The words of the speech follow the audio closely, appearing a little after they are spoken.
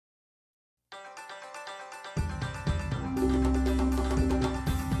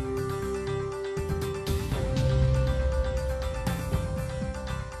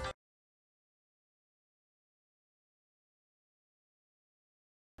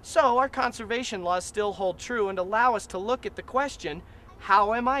So our conservation laws still hold true and allow us to look at the question,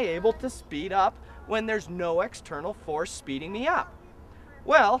 how am I able to speed up when there's no external force speeding me up?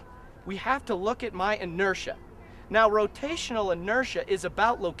 Well, we have to look at my inertia. Now, rotational inertia is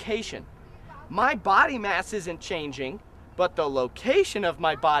about location. My body mass isn't changing, but the location of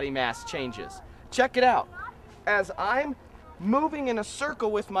my body mass changes. Check it out. As I'm moving in a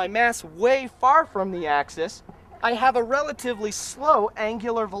circle with my mass way far from the axis, I have a relatively slow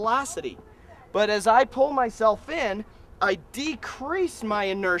angular velocity. But as I pull myself in, I decrease my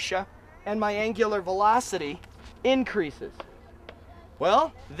inertia and my angular velocity increases.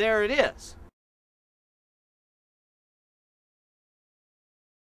 Well, there it is.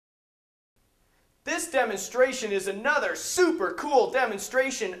 This demonstration is another super cool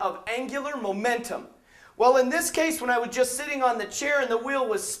demonstration of angular momentum. Well, in this case, when I was just sitting on the chair and the wheel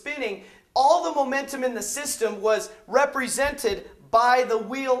was spinning, all the momentum in the system was represented by the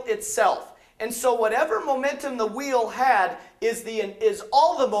wheel itself. And so whatever momentum the wheel had is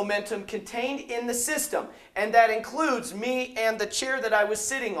all the momentum contained in the system. And that includes me and the chair that I was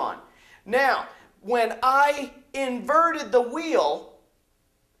sitting on. Now, when I inverted the wheel,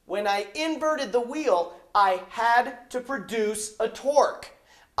 I had to produce a torque.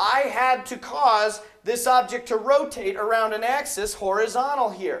 I had to cause this object to rotate around an axis horizontal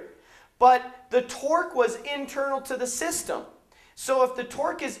here. But the torque was internal to the system. So if the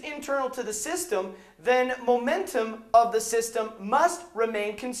torque is internal to the system, then momentum of the system must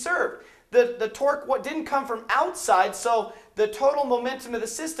remain conserved. The torque didn't come from outside, so the total momentum of the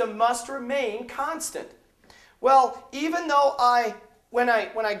system must remain constant. Well, even though when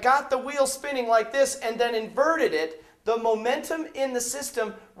I got the wheel spinning like this and then inverted it, the momentum in the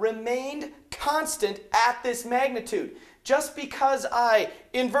system remained constant at this magnitude. Just because I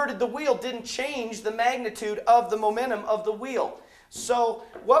inverted the wheel didn't change the magnitude of the momentum of the wheel. So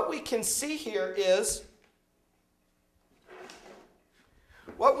what we can see here is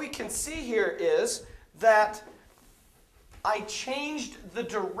that I changed the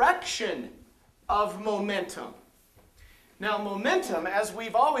direction of momentum. Now, momentum, as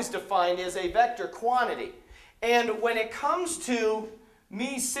we've always defined, is a vector quantity. And when it comes to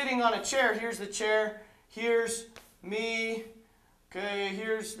me sitting on a chair, here's the chair, here's me, okay,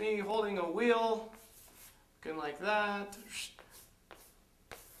 here's me holding a wheel, looking like that.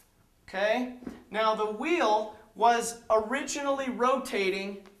 Okay, now the wheel was originally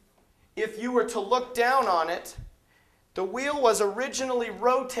rotating, if you were to look down on it, the wheel was originally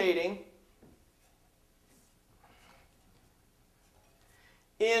rotating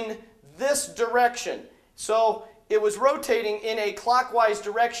in this direction. So it was rotating in a clockwise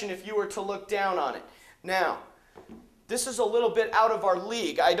direction if you were to look down on it. Now, this is a little bit out of our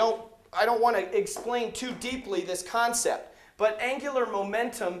league. I don't want to explain too deeply this concept, but angular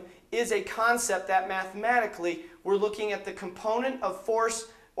momentum is a concept that mathematically we're looking at the component of force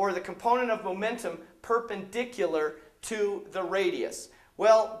or the component of momentum perpendicular to the radius.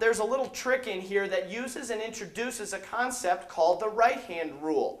 Well, there's a little trick in here that uses and introduces a concept called the right-hand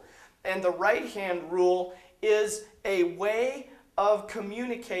rule. And the right-hand rule is a way of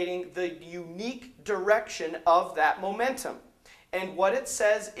communicating the unique direction of that momentum. And what it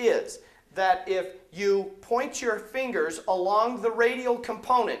says is that if you point your fingers along the radial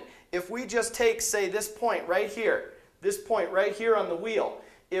component, if we just take, say, this point right here on the wheel,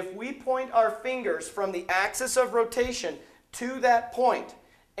 if we point our fingers from the axis of rotation to that point,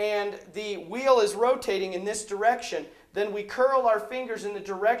 and the wheel is rotating in this direction, then we curl our fingers in the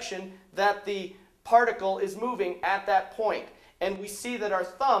direction that the particle is moving at that point. And we see that our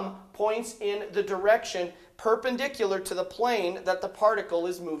thumb points in the direction perpendicular to the plane that the particle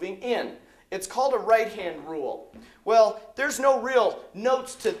is moving in. It's called a right-hand rule. Well, there's no real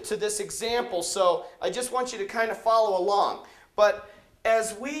notes to this example, so I just want you to kind of follow along. But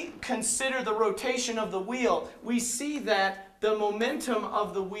as we consider the rotation of the wheel, we see that the momentum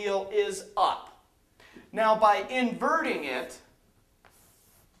of the wheel is up. Now, by inverting it,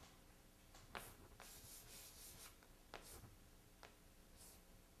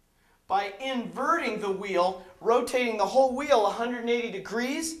 the wheel, rotating the whole wheel 180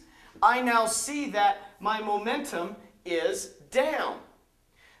 degrees, I now see that my momentum is down.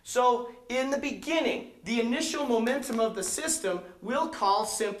 So in the beginning, the initial momentum of the system we'll call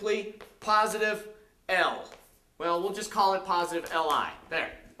simply positive L. Well, we'll just call it positive Li.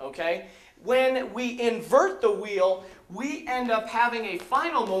 There, okay? When we invert the wheel, we end up having a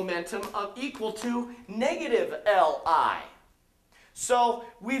final momentum of equal to negative Li. So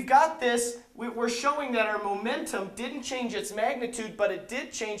we've got this, we're showing that our momentum didn't change its magnitude, but it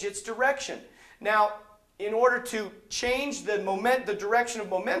did change its direction. Now, in order to change the direction of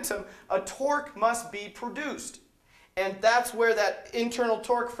momentum, a torque must be produced. And that's where that internal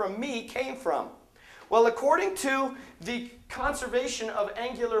torque from me came from. Well, according to the conservation of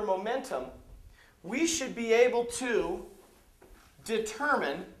angular momentum, we should be able to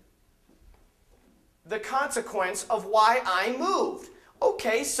determine the consequence of why I moved.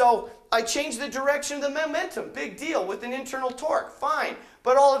 Okay, so I changed the direction of the momentum. Big deal with an internal torque. Fine.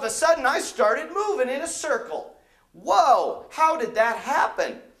 But all of a sudden, I started moving in a circle. Whoa, how did that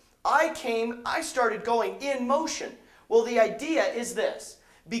happen? I started going in motion. Well, the idea is this.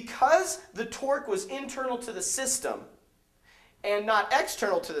 Because the torque was internal to the system and not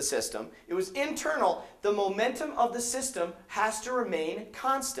external to the system, it was internal, the momentum of the system has to remain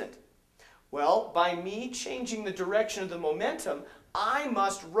constant. Well, by me changing the direction of the momentum, I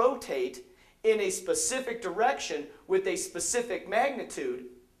must rotate in a specific direction with a specific magnitude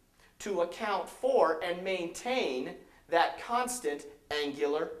to account for and maintain that constant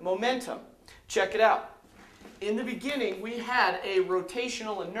angular momentum. Check it out. In the beginning, we had a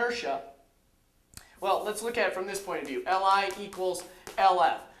rotational inertia. Well, let's look at it from this point of view. Li equals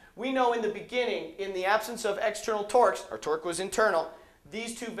Lf. We know in the beginning, in the absence of external torques, our torque was internal,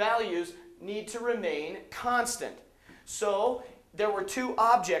 these two values need to remain constant. So there were two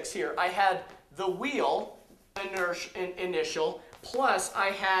objects here. I had the wheel initial, plus I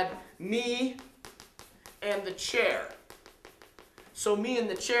had me and the chair. So me and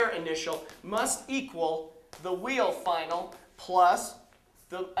the chair initial must equal the wheel final plus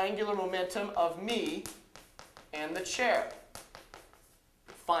the angular momentum of me and the chair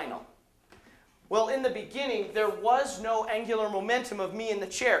final. Well, in the beginning, there was no angular momentum of me and the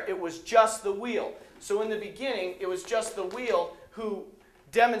chair. It was just the wheel. So in the beginning, it was just the wheel who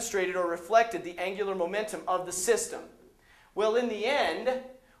demonstrated or reflected the angular momentum of the system. Well, in the end,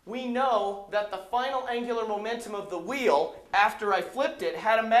 we know that the final angular momentum of the wheel, after I flipped it,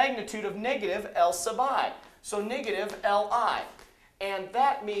 had a magnitude of negative L sub I. So negative Li. And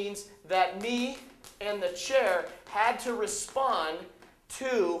that means that me and the chair had to respond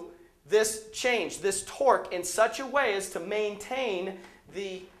to this change, this torque, in such a way as to maintain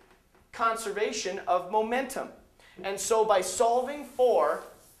the conservation of momentum. And so by solving for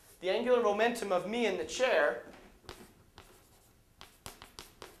the angular momentum of me and the chair,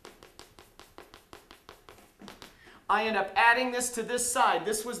 I end up adding this to this side.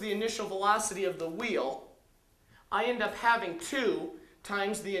 This was the initial velocity of the wheel. I end up having 2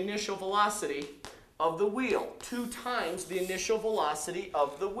 times the initial velocity of the wheel. 2 times the initial velocity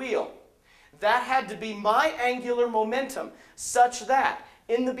of the wheel. That had to be my angular momentum, such that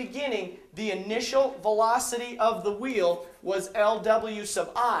in the beginning, the initial velocity of the wheel was LW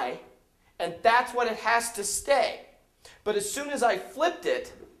sub I, and that's what it has to stay. But as soon as I flipped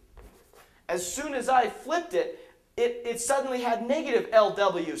it, it suddenly had negative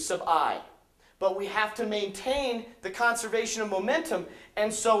LW sub I. But we have to maintain the conservation of momentum,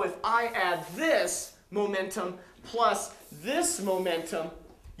 and so if I add this momentum plus this momentum,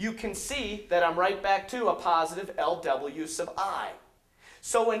 you can see that I'm right back to a positive LW sub I.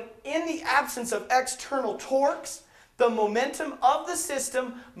 So in the absence of external torques, the momentum of the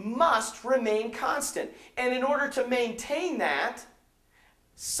system must remain constant. And in order to maintain that,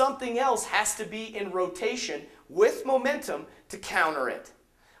 something else has to be in rotation with momentum to counter it.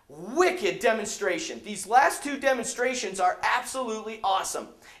 Wicked demonstration. These last 2 demonstrations are absolutely awesome.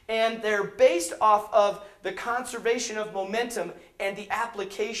 And they're based off of the conservation of momentum and the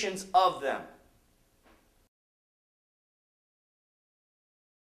applications of them.